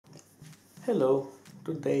Hello,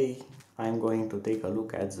 today I'm going to take a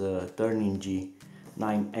look at the Turningy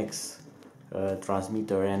 9X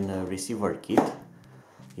transmitter and receiver kit.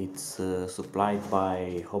 It's supplied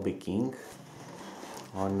by Hobby King.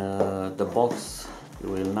 On the box you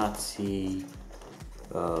will not see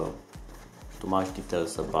too much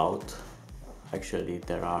details about. Actually,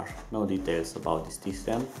 there are no details about this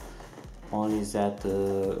system, only that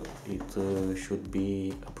it should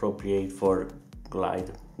be appropriate for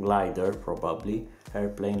glider, probably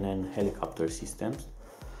airplane and helicopter systems,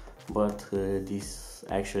 but this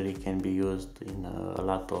actually can be used in a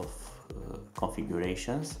lot of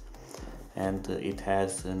configurations, and it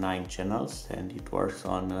has 9 channels and it works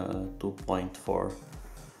on 2.4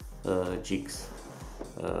 gigs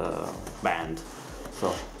band.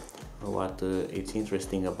 So what it's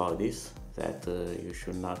interesting about this, that you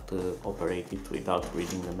should not operate it without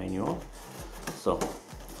reading the manual. So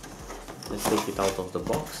let's take it out of the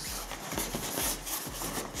box.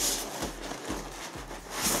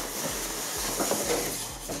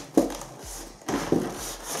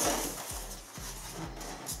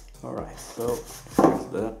 Alright, so here's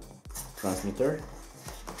the transmitter.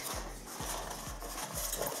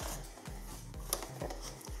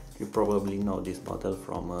 You probably know this model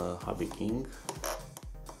from Hobby King.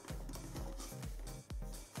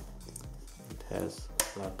 It has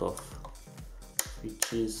a lot of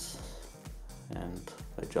switches and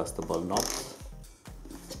adjustable knobs.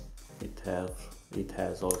 It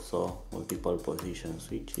has also multiple position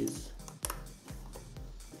switches.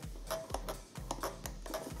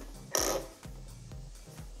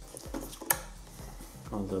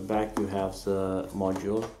 On the back you have the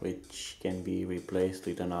module, which can be replaced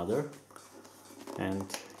with another, and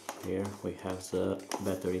here we have the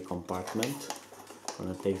battery compartment. I'm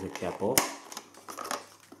gonna take the cap off,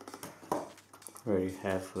 where you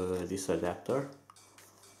have this adapter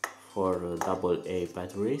for AA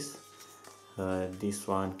batteries. This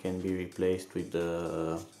one can be replaced with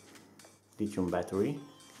the lithium battery.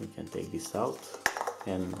 You can take this out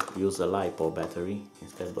and use a LiPo battery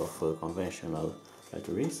instead of conventional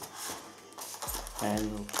batteries.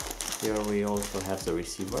 And here we also have the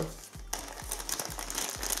receiver.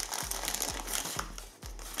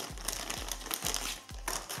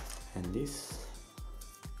 And this,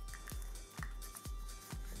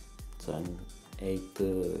 it's an 8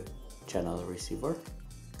 channel receiver.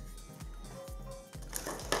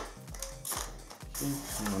 Okay,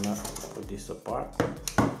 I'm gonna put this apart.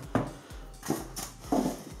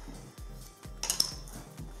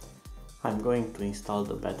 I'm going to install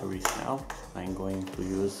the batteries now. I'm going to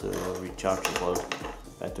use rechargeable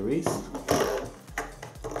batteries.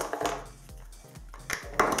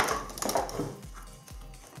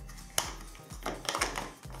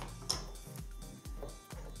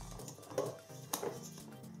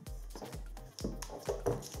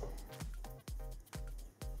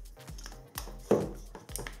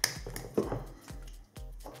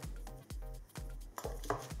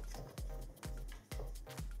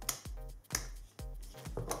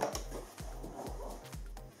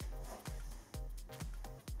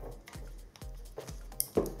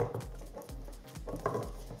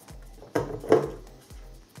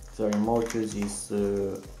 The remote uses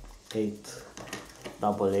 8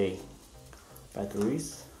 AA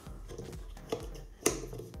batteries.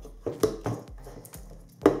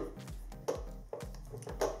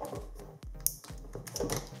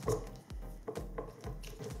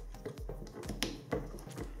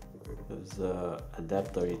 The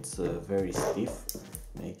adapter, it's very stiff,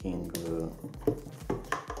 making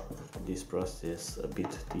this process a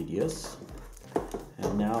bit tedious.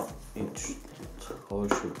 And now it all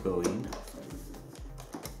should go in,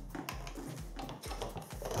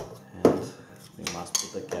 and we must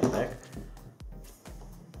put the cap back.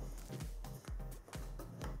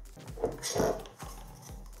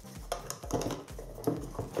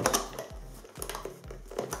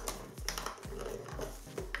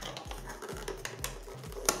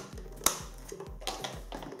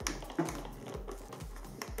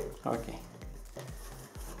 Okay,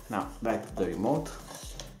 now back to the remote.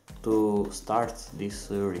 To start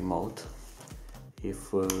this remote,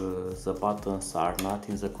 if the buttons are not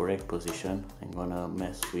in the correct position, I'm gonna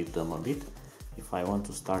mess with them a bit. If I want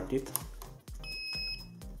to start it,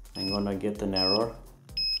 I'm gonna get an error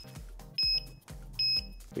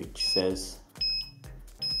which says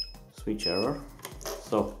switch error.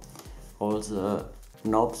 So all the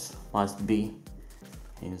knobs must be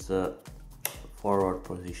in the forward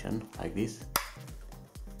position, like this.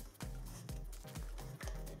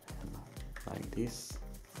 Like this,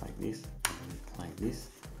 like this, like this.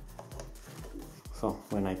 So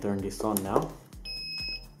when I turn this on now,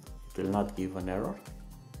 it will not give an error.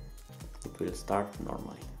 It will start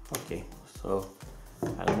normally. Okay, so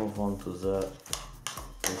I'll move on to the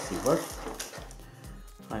receiver.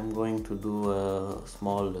 I'm going to do a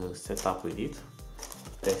small setup with it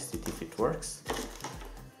to test it if it works.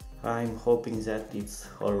 I'm hoping that it's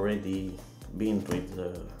already been with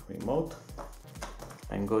the remote.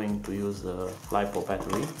 I'm going to use a LiPo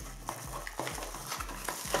battery.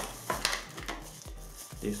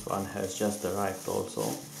 This one has just arrived also.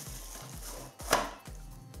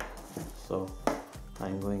 So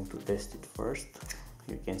I'm going to test it first.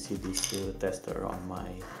 You can see this tester on my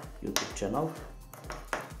YouTube channel.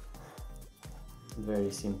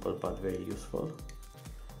 Very simple but very useful,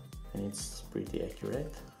 and it's pretty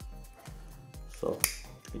accurate. So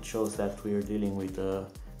it shows that we're dealing with a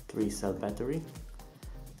 3-cell battery,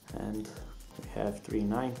 and we have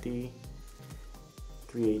 390,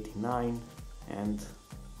 389 and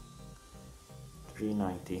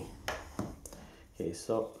 390. Okay,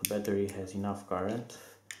 so the battery has enough current.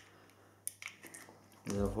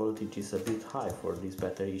 The voltage is a bit high for this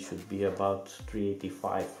battery. It should be about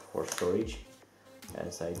 385 for storage,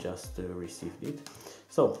 as I just received it.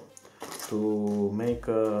 So to make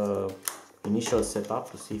a initial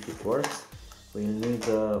setup to see if it works, we'll need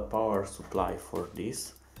a power supply for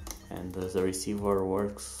this, and the receiver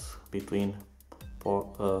works between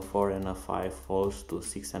 4.5 volts to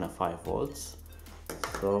 6.5 volts.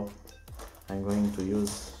 So I'm going to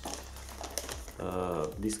use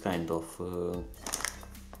this kind of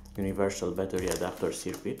universal battery adapter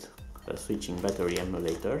circuit, a switching battery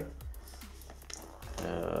emulator.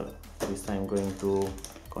 This I'm going to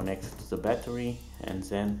connect to the battery and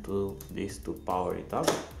then to this to power it up.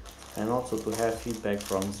 And also to have feedback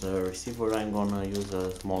from the receiver, I'm gonna use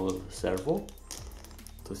a small servo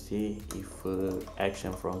to see if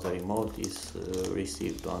action from the remote is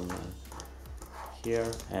received on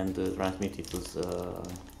here and transmitted to the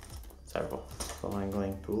servo. So I'm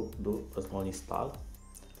going to do a small install.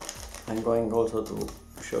 I'm going also to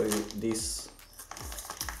show you this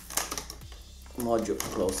module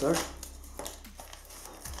closer.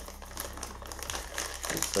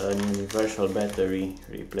 It's a universal battery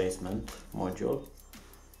replacement module.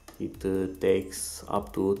 It takes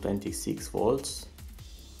up to 26 volts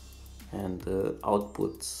and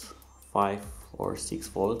outputs 5 or 6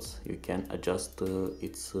 volts. You can adjust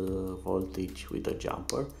its voltage with a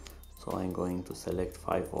jumper. So I'm going to select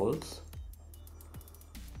 5 volts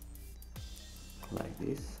like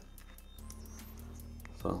this.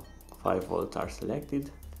 So 5 volts are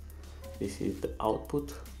selected. This is the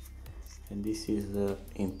output and this is the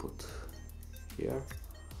input here.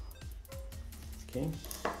 Okay,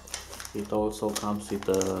 it also comes with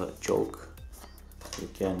a choke. You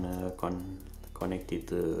can connect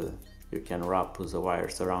it, you can wrap the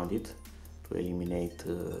wires around it to eliminate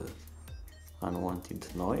unwanted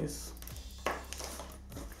noise.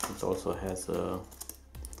 It also has a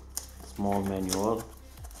small manual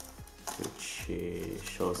which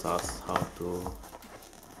shows us how to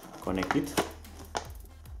connect it.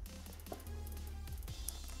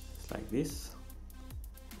 It's like this.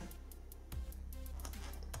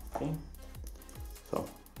 Okay, so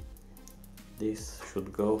this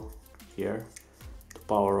should go here to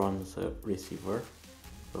power on the receiver.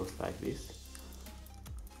 Goes like this.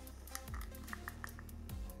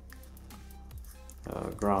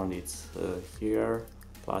 Ground it's here,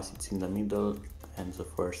 plus it's in the middle, and the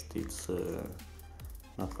first it's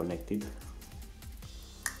not connected.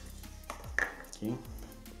 Okay,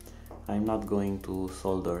 I'm not going to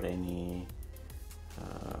solder any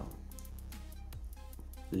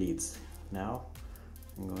leads now.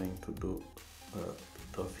 I'm going to do a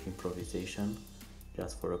bit of improvisation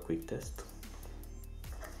just for a quick test.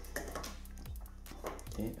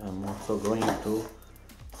 Okay, I'm also going to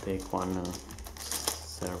take one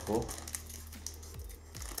servo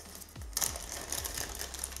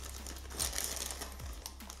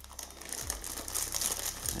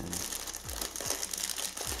and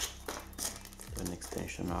an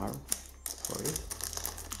extension arm for it.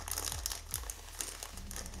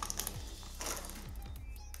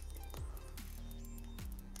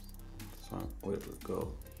 So we'll go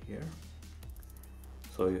here.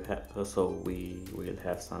 So we will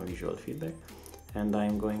have some visual feedback, and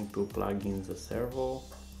I'm going to plug in the servo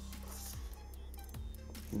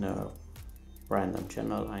in a random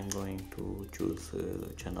channel. I'm going to choose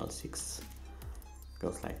channel 6.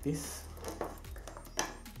 Goes like this.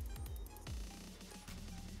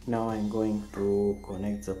 Now I'm going to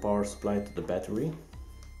connect the power supply to the battery,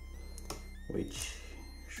 which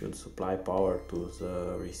should supply power to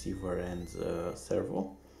the receiver and the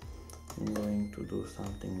servo. I'm going to do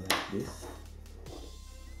something like this.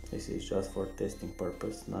 This is just for testing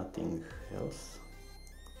purpose, nothing else.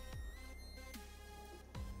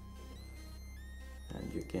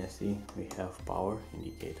 And you can see we have power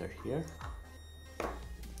indicator here.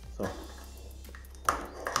 So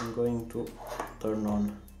I'm going to turn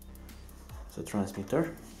on the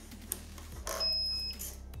transmitter.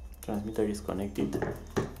 Transmitter is connected.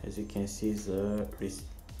 As you can see, the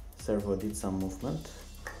servo did some movement,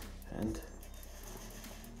 and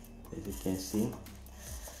as you can see,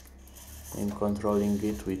 I'm controlling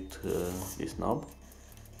it with this knob,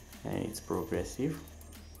 and it's progressive.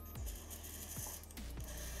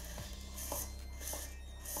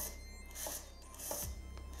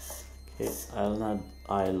 Okay, I'll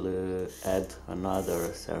add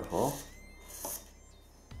another servo.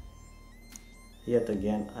 Yet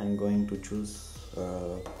again, I'm going to choose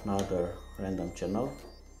another random channel.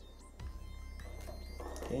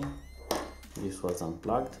 Okay, this was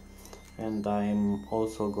unplugged, and I'm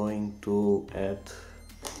also going to add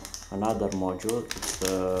another module. It's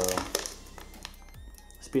a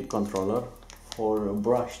speed controller for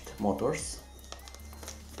brushed motors.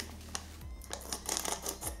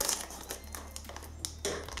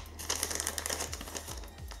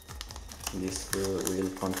 This will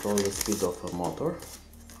control the speed of a motor,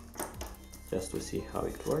 just to see how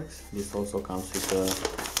it works. This also comes with a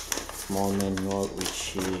small manual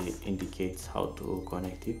which indicates how to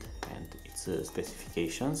connect it and its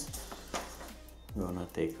specifications. I'm gonna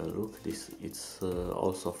take a look. It's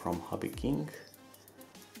also from Hobby King.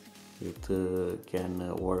 It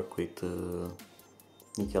can work with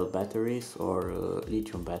nickel batteries or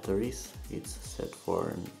lithium batteries. It's set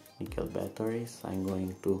for nickel batteries. I'm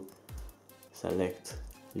going to select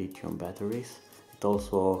lithium batteries. It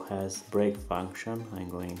also has brake function. I'm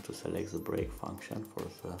going to select the brake function for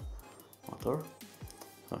the motor.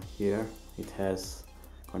 So here it has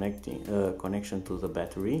connection to the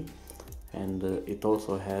battery, and it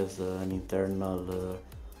also has an internal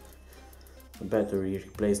battery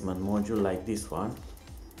replacement module like this one.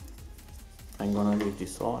 I'm gonna leave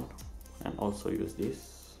this on and also use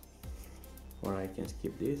this, or I can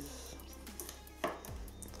skip this.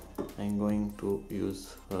 I'm going to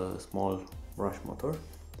use a small brush motor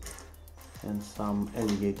and some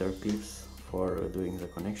alligator clips for doing the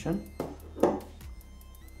connection.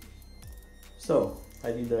 So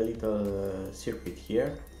I did a little circuit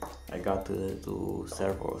here. I got two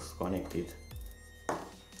servos connected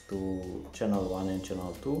to channel 1 and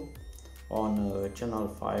channel 2. On channel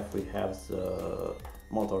 5 we have the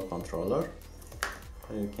motor controller.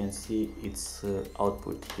 You can see its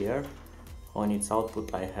output here. On its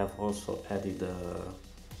output I have also added a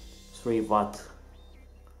 3-watt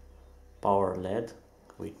power LED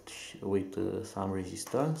with some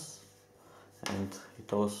resistance, and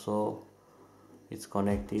it's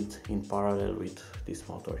connected in parallel with this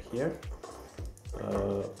motor here.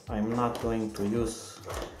 I'm not going to use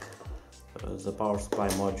the power supply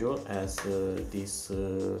module, as this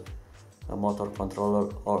motor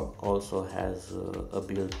controller also has a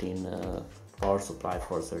built-in power supply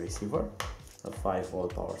for the receiver, a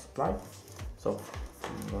 5-volt power supply. So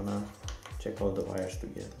I'm gonna check all the wires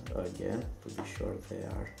together again to be sure they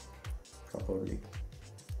are properly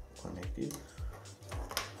connected.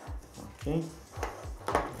 Okay,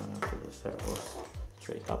 I'm gonna put the servos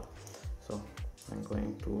straight up. So I'm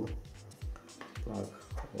going to plug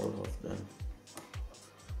all of them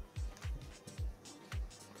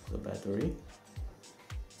to the battery.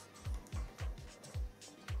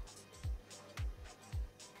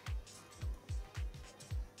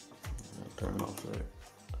 Turn off the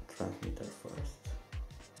transmitter first.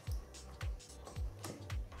 Okay.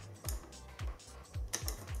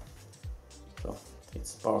 So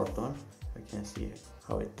it's powered on. You can see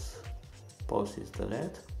how it pulses the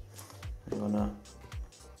LED. I'm gonna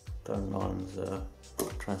turn on the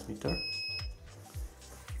transmitter.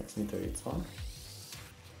 Transmitter is on.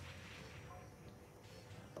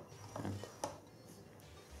 And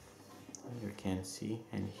you can see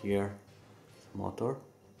and hear the motor.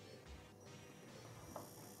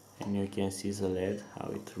 And you can see the LED,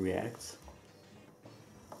 how it reacts.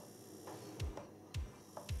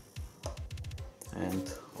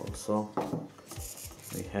 And also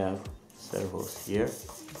we have servos here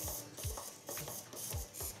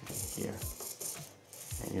and here,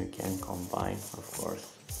 and you can combine, of course,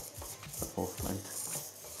 the movement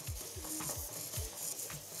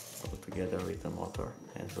all together with the motor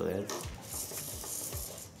and the LED.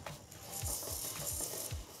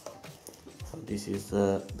 So this is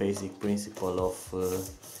the basic principle of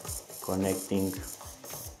connecting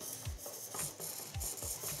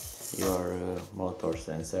your motors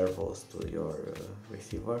and servos to your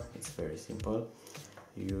receiver. It's very simple.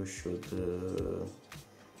 you should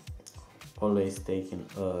always take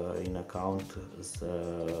in account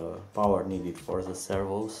the power needed for the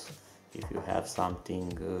servos. If you have something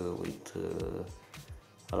with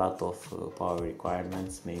a lot of power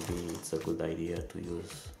requirements, maybe it's a good idea to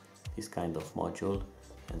use this kind of module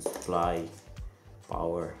and supply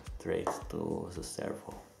power straight to the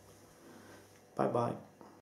servo. Bye bye.